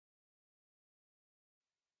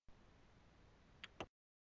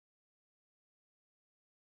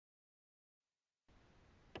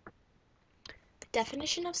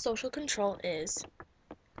Definition of social control is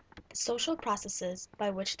the social processes by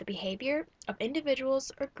which the behavior of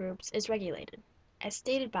individuals or groups is regulated, as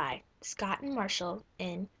stated by Scott and Marshall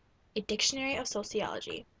in A Dictionary of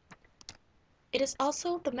Sociology. It is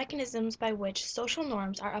also the mechanisms by which social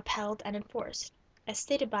norms are upheld and enforced, as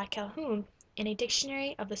stated by Calhoun in A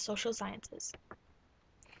Dictionary of the Social Sciences.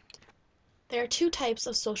 There are two types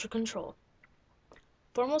of social control: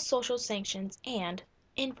 formal social sanctions and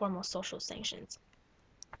informal social sanctions.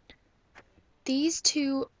 These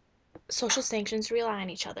two social sanctions rely on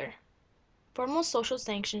each other. Formal social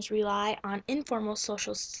sanctions rely on informal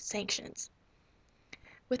social sanctions.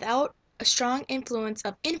 Without a strong influence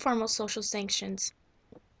of informal social sanctions,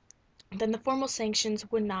 then the formal sanctions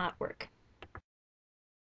would not work.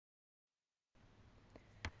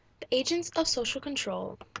 The agents of social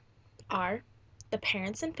control are the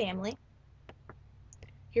parents and family,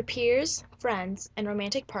 your peers, friends, and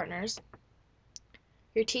romantic partners,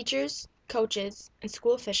 your teachers, coaches, and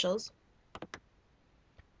school officials,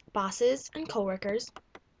 bosses and coworkers,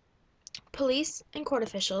 police and court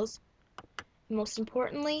officials, and most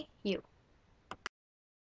importantly, you.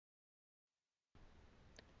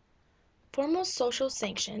 Formal social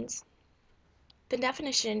sanctions. The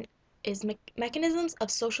definition is mechanisms of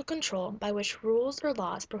social control by which rules or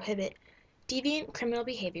laws prohibit deviant criminal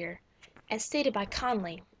behavior, as stated by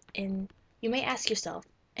Conley in You May Ask Yourself,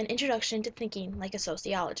 An Introduction to Thinking Like a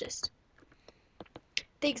Sociologist.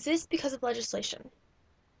 They exist because of legislation.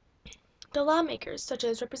 The lawmakers, such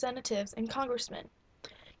as representatives and congressmen,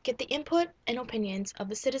 get the input and opinions of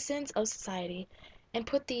the citizens of society and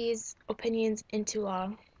put these opinions into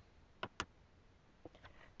law.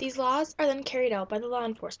 These laws are then carried out by the law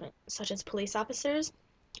enforcement, such as police officers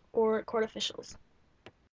or court officials.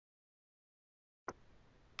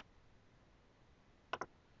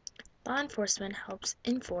 Law enforcement helps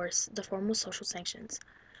enforce the formal social sanctions.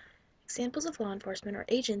 Examples of law enforcement or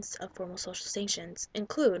agents of formal social sanctions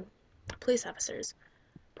include police officers.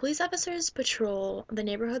 Police officers patrol the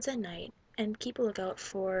neighborhoods at night and keep a lookout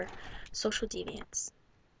for social deviants.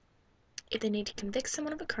 If they need to convict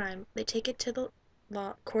someone of a crime, they take it to the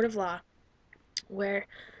court of law, where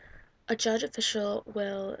a judge official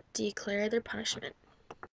will declare their punishment.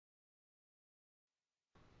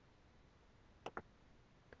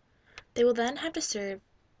 They will then have to serve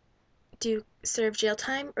jail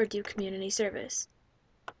time or do community service.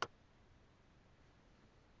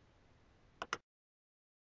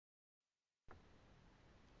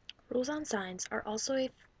 Rules on signs are also an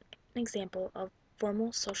example of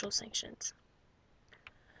formal social sanctions.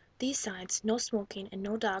 These signs, no smoking and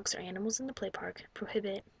no dogs or animals in the play park,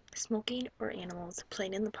 prohibit smoking or animals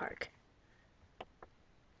playing in the park.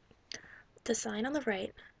 The sign on the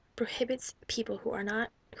right prohibits people who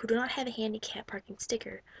do not have a handicap parking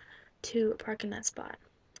sticker to park in that spot,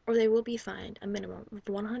 or they will be fined a minimum of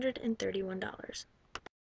 $131.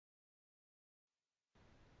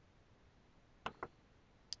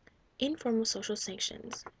 Informal social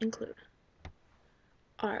sanctions include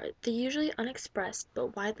are the usually unexpressed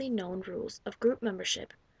but widely known rules of group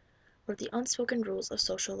membership or the unspoken rules of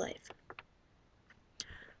social life.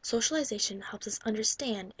 Socialization helps us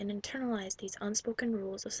understand and internalize these unspoken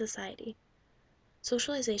rules of society.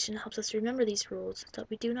 Socialization helps us remember these rules so that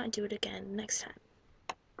we do not do it again next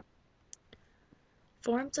time.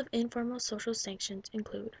 Forms of informal social sanctions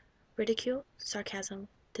include ridicule, sarcasm,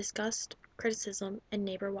 disgust, criticism, and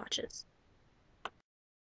neighbor watches.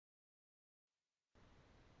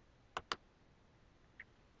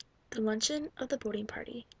 The Luncheon of the Boating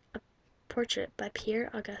Party, a portrait by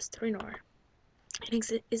Pierre-Auguste Renoir,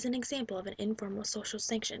 is an example of an informal social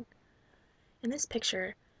sanction. In this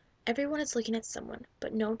picture, everyone is looking at someone,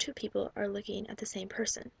 but no two people are looking at the same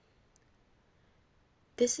person.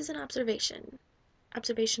 This is an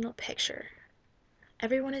observational picture.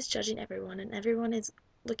 Everyone is judging everyone, and everyone is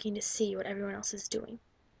looking to see what everyone else is doing.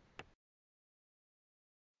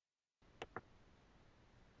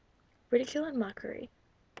 Ridicule and mockery.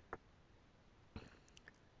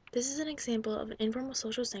 This is an example of an informal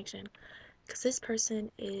social sanction because this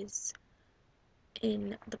person is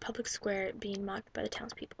in the public square being mocked by the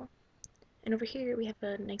townspeople. And over here we have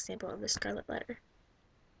an example of the Scarlet Letter.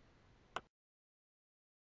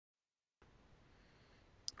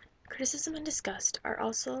 Criticism and disgust are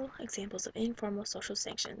also examples of informal social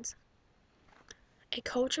sanctions. A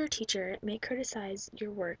coach or teacher may criticize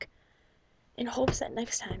your work in hopes that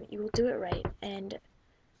next time you will do it right and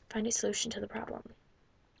find a solution to the problem.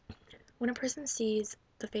 When a person sees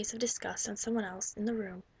the face of disgust on someone else in the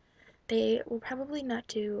room, they will probably not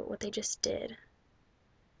do what they just did.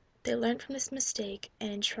 They learn from this mistake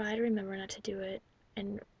and try to remember not to do it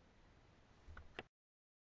and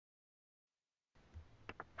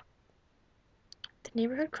The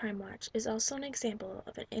Neighborhood Crime Watch is also an example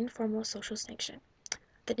of an informal social sanction.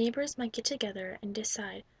 The neighbors might get together and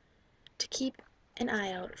decide to keep an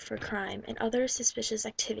eye out for crime and other suspicious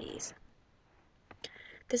activities.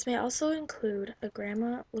 This may also include a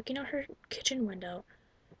grandma looking out her kitchen window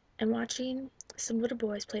and watching some little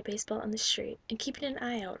boys play baseball on the street and keeping an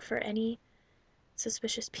eye out for any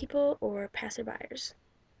suspicious people or passerbyers.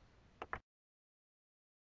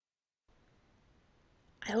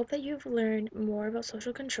 I hope that you've learned more about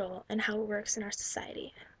social control and how it works in our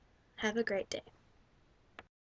society. Have a great day.